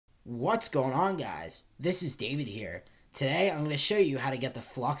What's going on, guys? This is David here. Today I'm going to show you how to get the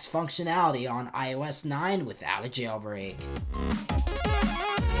F.lux functionality on iOS 9 without a jailbreak.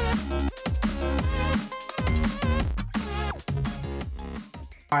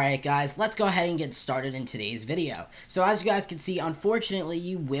 Alright guys, let's go ahead and get started in today's video. So as you guys can see, unfortunately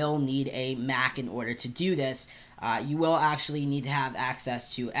you will need a Mac in order to do this. You will actually need to have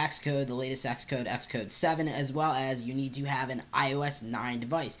access to Xcode, the latest Xcode, Xcode 7, as well as you need to have an iOS 9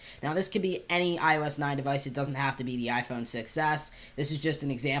 device. Now this could be any iOS 9 device, it doesn't have to be the iPhone 6s. This is just an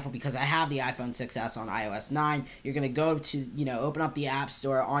example because I have the iPhone 6s on iOS 9. You're going to go to, open up the App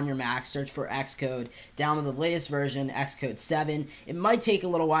Store on your Mac, search for Xcode, download the latest version, Xcode 7. It might take a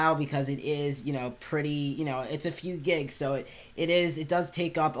little while because it is, pretty, it's a few gigs, so it does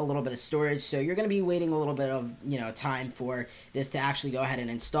take up a little bit of storage, so you're going to be waiting a little bit of time for this to actually go ahead and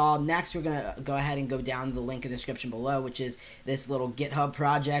install. Next, we're going to go ahead and go down to the link in the description below, which is this little GitHub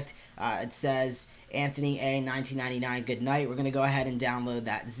project. It says Anthony A 1999 GoodNight. We're going to go ahead and download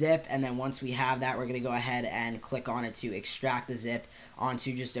that zip, and then once we have that, we're going to go ahead and click on it to extract the zip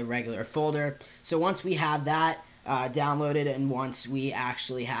onto just a regular folder. So once we have that downloaded, and once we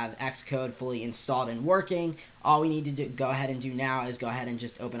actually have Xcode fully installed and working, all we need to go ahead and do now is go ahead and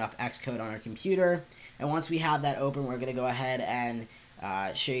just open up Xcode on our computer. And once we have that open, we're going to go ahead and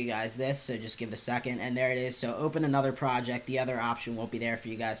show you guys this, so just give it a second, and there it is. So open another project. The other option won't be there for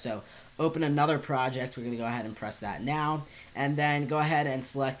you guys, so open another project. We're going to go ahead and press that now, and then go ahead and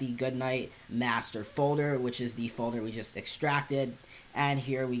select the GoodNight master folder, which is the folder we just extracted. And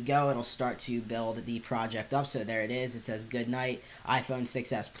here we go, it'll start to build the project up. So there it is, it says GoodNight iPhone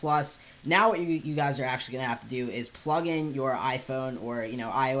 6s Plus. Now what you guys are actually going to have to do is plug in your iPhone or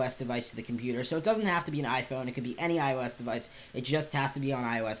iOS device to the computer. So it doesn't have to be an iPhone, it could be any iOS device, it just has to be on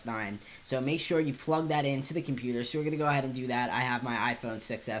iOS 9. So make sure you plug that into the computer. So we're going to go ahead and do that. I have my iPhone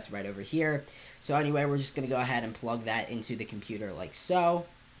 6s right over here. So anyway, we're just going to go ahead and plug that into the computer like so.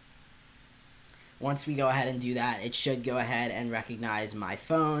 Once we go ahead and do that, it should go ahead and recognize my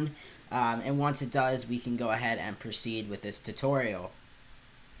phone. And once it does, we can go ahead and proceed with this tutorial.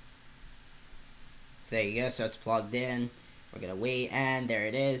 So there you go. So it's plugged in. We're going to wait, and there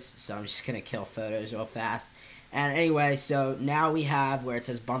it is. So I'm just going to kill photos real fast. And anyway, so now we have where it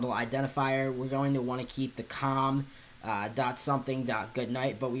says bundle identifier. We're going to want to keep the com dot something dot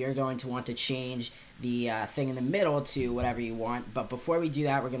goodnight, but we are going to want to change the thing in the middle to whatever you want. But before we do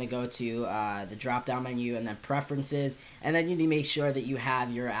that, we're going to go to the drop down menu and then preferences, and then you need to make sure that you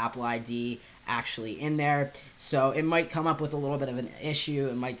have your Apple ID actually in there. So it might come up with a little bit of an issue.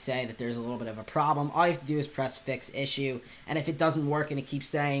 It might say that there's a little bit of a problem. All you have to do is press fix issue, and if it doesn't work and it keeps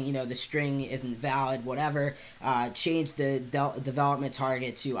saying the string isn't valid, whatever, change the development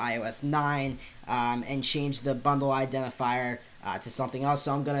target to iOS 9 and change the bundle identifier to something else.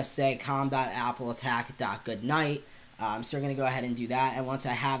 So I'm going to say com.appleattack.goodnight. So we're going to go ahead and do that, and once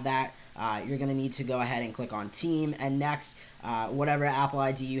I have that, you're going to need to go ahead and click on team, and next, whatever Apple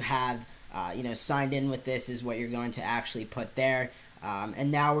ID you have signed in with, this is what you're going to actually put there.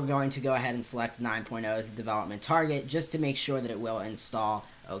 And now we're going to go ahead and select 9.0 as the development target, just to make sure that it will install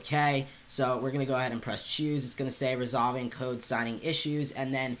okay. So we're going to go ahead and press choose. It's going to say resolving code signing issues,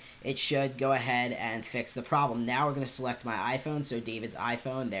 and then it should go ahead and fix the problem. Now we're going to select my iPhone, so David's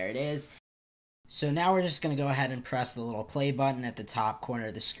iPhone, there it is. So now we're just going to go ahead and press the little play button at the top corner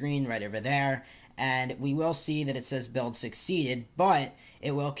of the screen right over there, and we will see that it says build succeeded, but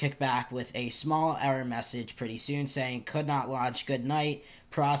it will kick back with a small error message pretty soon saying could not launch GoodNight,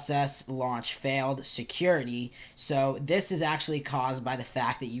 process launch failed, security. So this is actually caused by the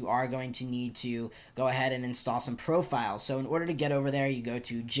fact that you are going to need to go ahead and install some profiles. So in order to get over there, you go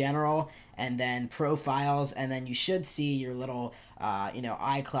to general and then profiles, and then you should see your little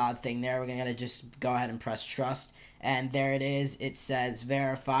iCloud thing there. We're going to just go ahead and press trust, and there it is. It says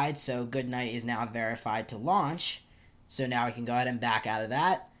verified, so GoodNight is now verified to launch. So now we can go ahead and back out of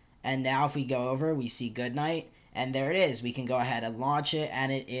that, and now if we go over, we see GoodNight, and there it is. We can go ahead and launch it, and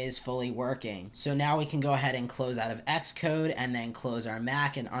it is fully working. So now we can go ahead and close out of Xcode, and then close our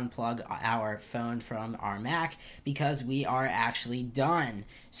Mac and unplug our phone from our Mac, because we are actually done.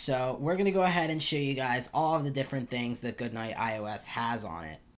 So we're going to go ahead and show you guys all of the different things that GoodNight iOS has on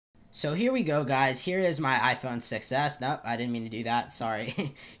it. So here we go, guys. Here is my iPhone 6s. Nope, I didn't mean to do that.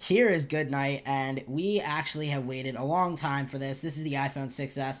 Sorry. Here is GoodNight, and we actually have waited a long time for this. This is the iPhone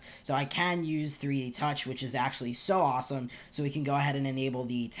 6s, so I can use 3D Touch, which is actually so awesome. So we can go ahead and enable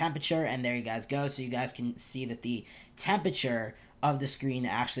the temperature, and there you guys go. So you guys can see that the temperature of the screen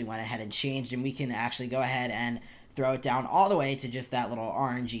actually went ahead and changed, and we can actually go ahead and throw it down all the way to just that little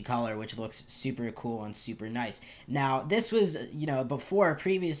orangey color, which looks super cool and super nice. Now, this was, you know,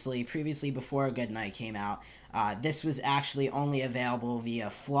 previously before GoodNight came out, this was actually only available via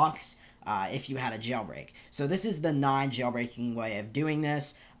F.lux if you had a jailbreak. So this is the non-jailbreaking way of doing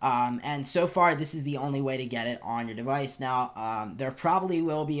this. And so far, this is the only way to get it on your device. Now, there probably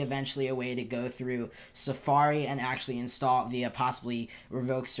will be eventually a way to go through Safari and actually install it via possibly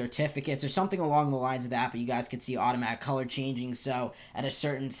revoked certificates or something along the lines of that, but you guys can see automatic color changing. So at a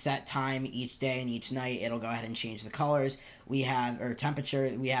certain set time each day and each night, it'll go ahead and change the colors. We have, or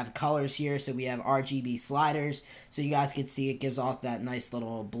temperature, we have colors here, so we have RGB sliders. So you guys can see it gives off that nice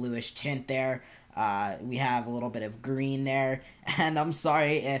little bluish tint there. We have a little bit of green there, and I'm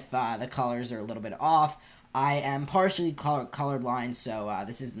sorry if the colors are a little bit off. I am partially colorblind, so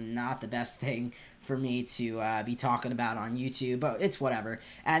this is not the best thing for me to be talking about on YouTube, but it's whatever.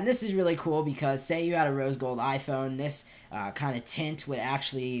 And this is really cool because say you had a rose gold iPhone, this kind of tint would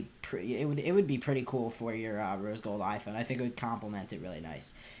actually it would be pretty cool for your rose gold iPhone. I think it would complement it really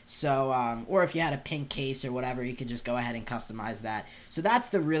nice. So or if you had a pink case or whatever, you could just go ahead and customize that. So that's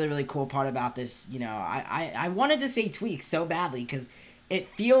the really cool part about this. You know, I wanted to say tweak so badly because it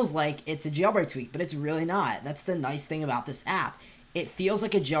feels like it's a jailbreak tweak, but it's really not. That's the nice thing about this app. It feels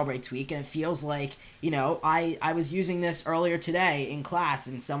like a jailbreak tweak, and it feels like, you know, I was using this earlier today in class,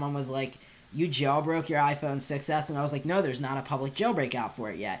 and someone was like, you jailbroke your iPhone 6S, and I was like, no, there's not a public jailbreak out for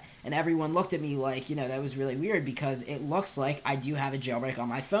it yet. And everyone looked at me like, you know, that was really weird because it looks like I do have a jailbreak on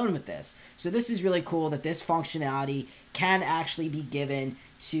my phone with this. So this is really cool that this functionality can actually be given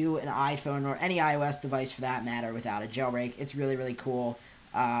to an iPhone or any iOS device for that matter without a jailbreak. It's really cool.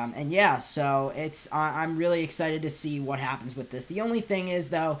 And yeah, so I'm really excited to see what happens with this. The only thing is,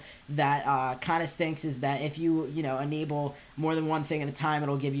 though, that kind of stinks is that if you enable more than one thing at a time,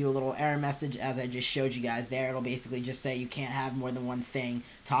 it'll give you a little error message, as I just showed you guys there. It'll basically just say you can't have more than one thing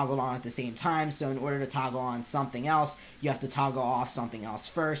toggled on at the same time. So in order to toggle on something else, you have to toggle off something else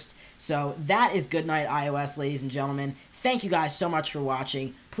first. So that is GoodNight iOS, ladies and gentlemen. Thank you guys so much for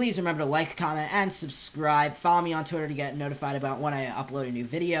watching. Please remember to like, comment, and subscribe. Follow me on Twitter to get notified about when I upload a new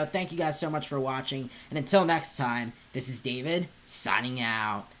video. Thank you guys so much for watching. And until next time, this is David, signing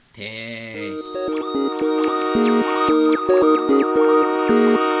out. Peace.